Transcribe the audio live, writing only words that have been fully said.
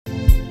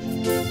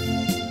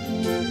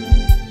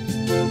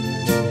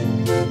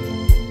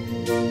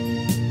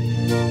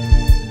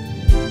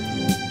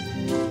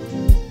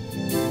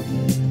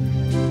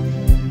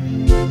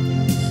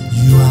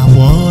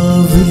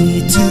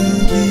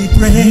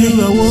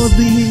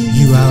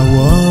You are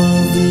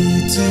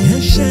worthy to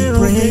be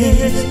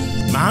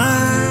praised.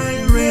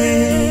 My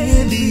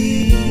Redeemer.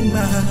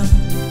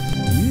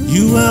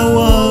 You are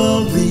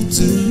worthy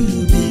to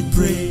be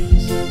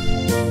praised.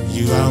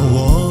 You are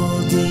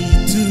worthy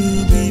to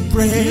be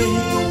praised.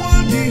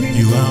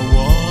 You are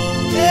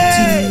worthy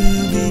to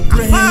be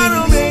praised. My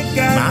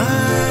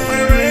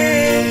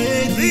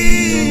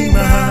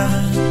Redeemer.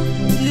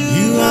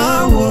 You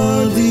are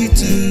worthy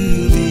to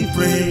be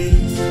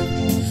praised.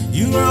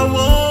 You are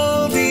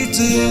worthy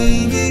to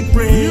be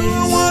praised.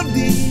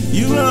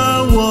 You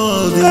are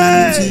worthy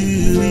to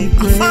be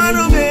praised.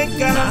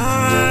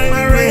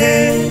 My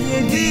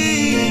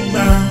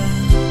Redeemer.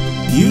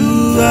 You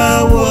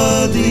are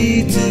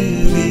worthy to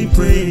be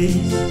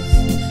praised.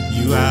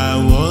 You are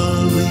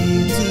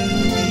worthy to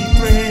be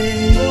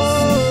praised.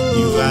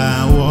 You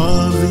are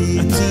worthy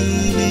to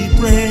be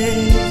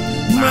praised.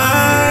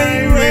 My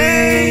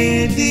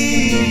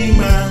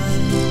Redeemer.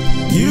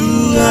 You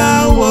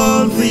are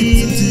worthy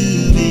to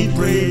be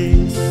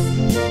praised.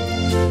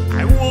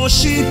 I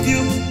worship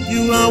you.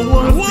 You are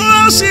worthy. I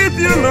worship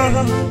you,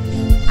 Lord.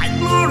 I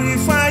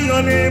glorify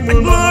your name. I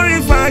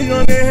glorify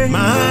your name.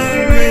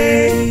 My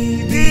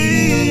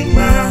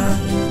Redeemer.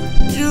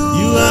 You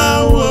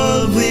are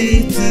worthy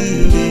to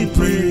be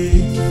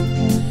praised.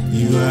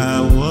 You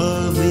are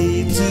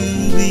worthy to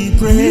be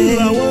praised. You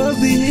are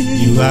worthy.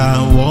 You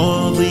are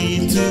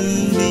worthy to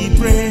be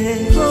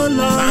praised. Oh Lord,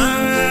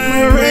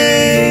 my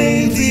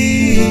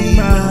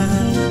Redeemer.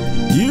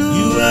 You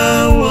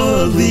are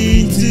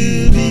worthy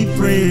to be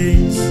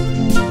praised.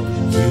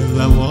 You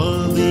are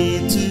worthy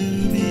to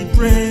be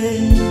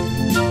praised.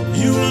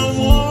 You are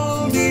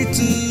worthy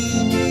to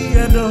be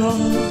adored.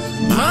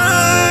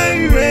 My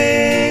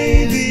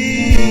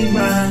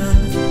Redeemer.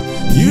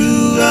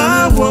 You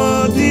are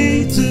worthy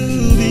to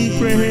be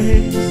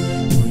praised.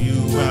 You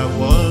are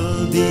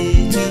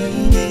worthy to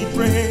be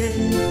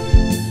praised.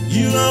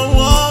 You are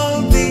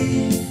worthy.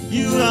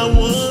 You are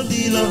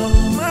worthy, Lord.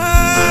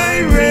 My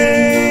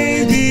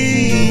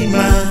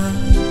Redeemer.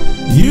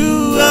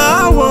 You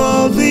are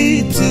worthy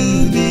to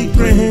be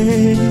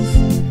praised.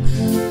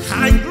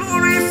 I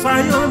glorify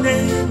your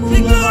name. We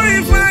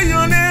glorify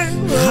your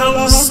name. I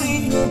will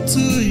sing to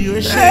you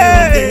a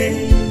share of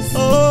days.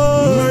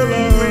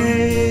 Oh,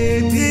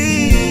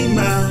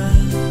 Redeemer.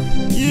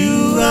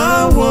 You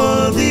are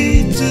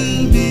worthy to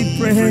be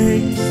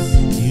praised.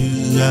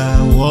 You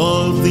are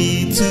worthy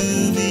to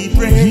be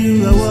praised.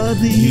 You are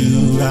worthy.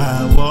 You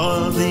are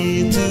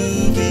worthy to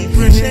be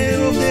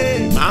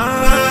praised.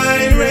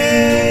 My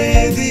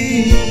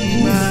Redeemer.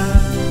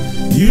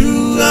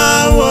 You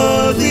are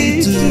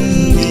worthy to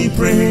be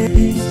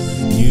praised.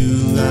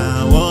 You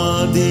are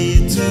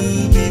worthy to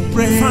be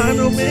praised.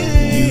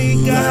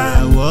 You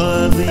are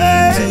worthy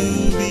to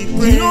be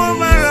praised.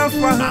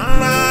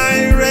 My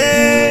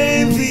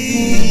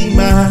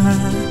Redeemer.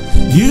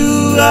 You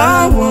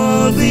are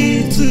worthy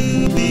to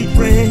be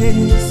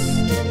praised.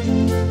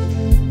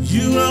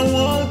 You are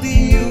worthy.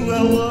 You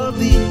are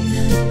worthy.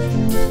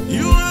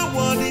 You are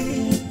worthy.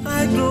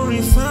 I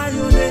glorify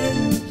your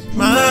name.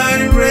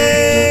 My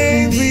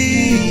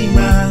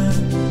Redeemer.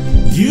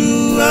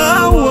 You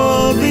are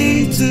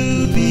worthy to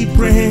be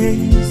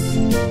praised.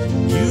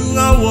 You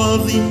are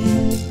worthy.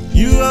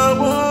 You are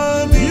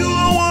worthy. You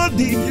are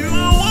worthy. You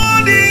are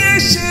worthy.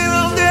 Ancient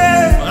of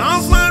days.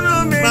 Alpha and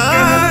Omega.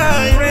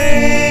 My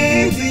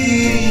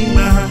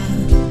Redeemer.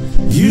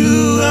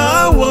 You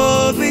are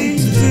worthy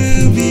to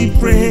be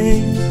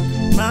praised.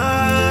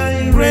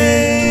 My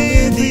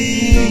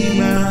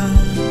Redeemer.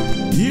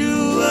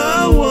 You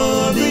are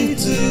worthy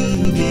to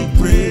be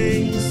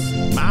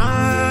praised.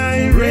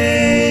 My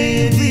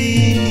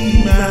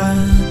Redeemer.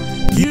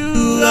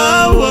 You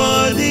are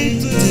worthy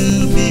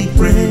to be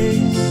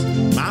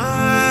praised.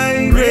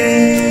 My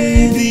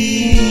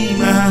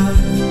Redeemer.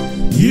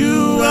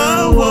 You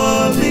are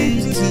worthy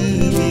to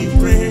be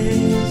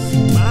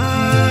praised.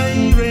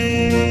 My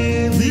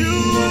Redeemer. You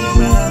are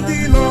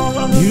worthy,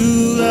 Lord.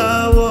 You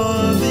are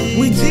worthy.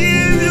 We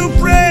give you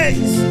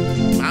praise.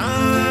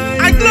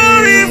 I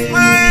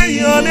glorify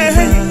your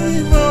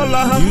name, oh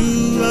Lord.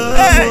 You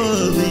are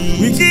worthy.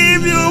 We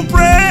give you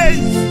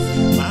praise.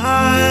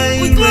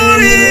 We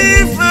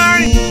glorify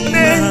your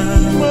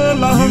name, oh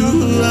Lord.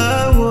 You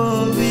are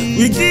worthy.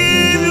 We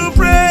give you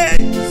praise.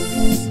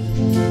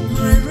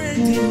 My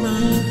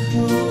Redeemer,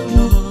 oh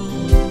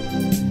Lord.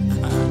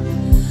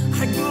 I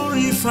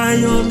glorify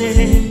your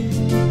name.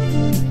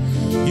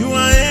 You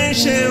are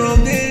ancient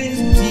of days,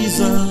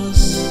 Jesus.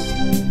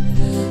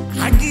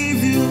 I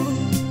give you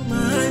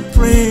my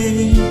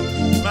praise.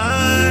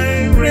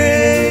 My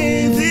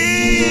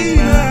Redeemer.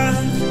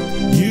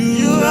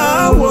 You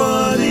are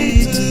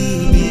worthy to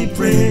be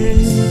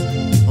praised.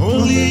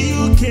 Only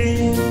you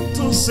came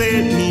to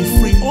set me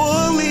free.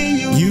 Only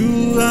you.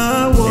 You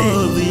are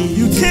worthy.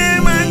 You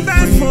came and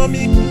died for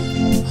me.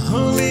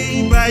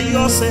 Only by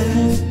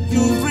yourself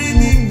you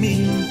redeemed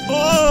me.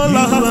 Oh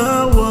Lord. You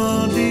are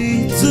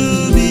worthy to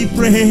be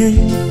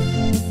praised.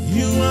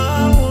 You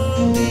are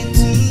worthy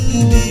to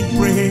be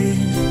praised.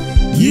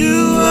 You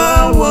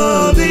are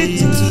worthy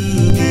to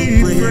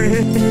be praised.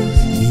 praised.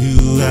 You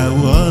are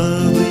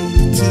worthy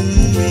to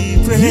be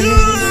praised. You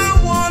are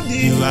worthy.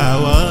 You are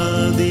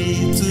worthy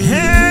to be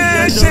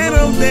ancient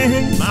of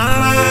days,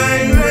 my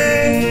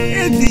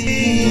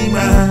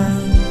Redeemer.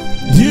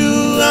 You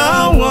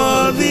are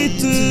worthy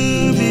to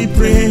be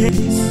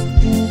praised.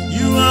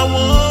 You are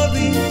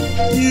worthy.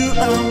 You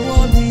are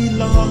worthy,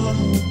 Lord.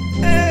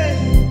 Hey,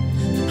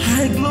 I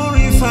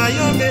glorify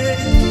your name,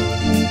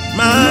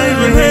 my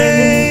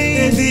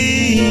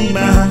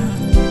Redeemer.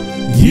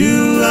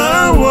 You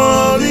are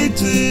worthy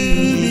to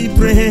be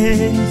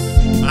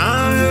praised,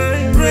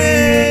 my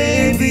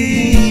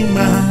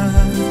Redeemer.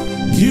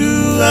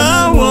 You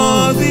are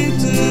worthy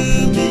to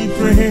be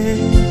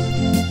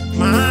praised,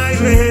 my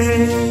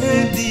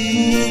Redeemer.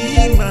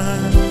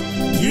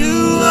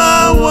 You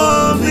are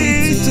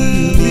worthy to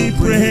be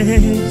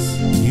praised.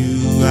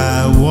 You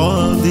are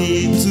worthy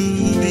to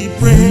be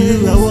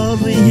praised. You are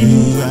worthy.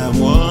 You are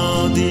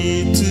worthy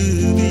to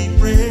be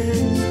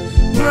praised,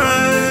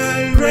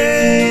 my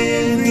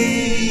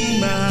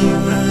Redeemer.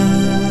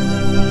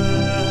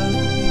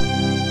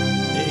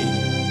 Hey.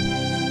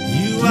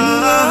 You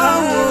are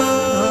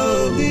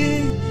worthy,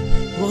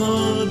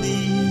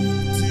 worthy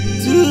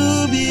to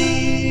be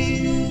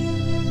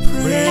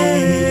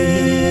praised.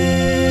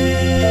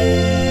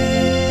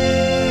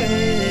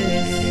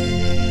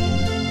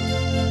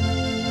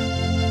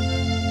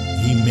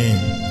 Amen.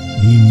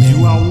 Amen.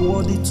 You are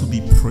worthy to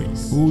be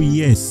praised. Oh,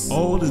 yes.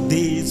 All the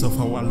days of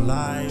our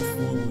life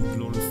we will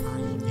glorify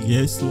your name.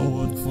 Yes,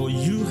 Lord. For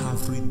you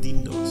have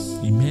redeemed us.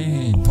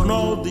 Amen. Upon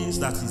all this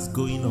that is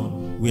going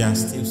on, we are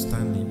still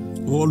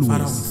standing. Always.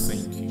 Father, we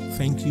thank you.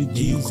 Thank you, May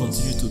you Jesus.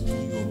 continue to do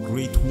your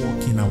great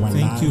work in our lives.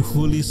 Thank you,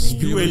 Holy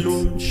Spirit. You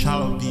alone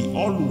shall be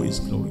always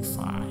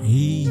glorified.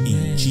 Amen.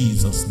 In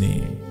Jesus'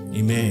 name.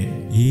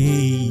 Amen.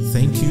 Amen.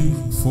 Thank you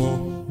for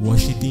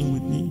worshiping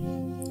with me.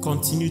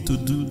 Continue to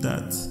do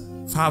that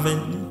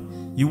fervently.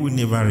 You will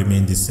never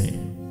remain the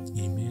same.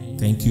 Amen.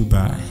 Thank you.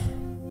 Bye.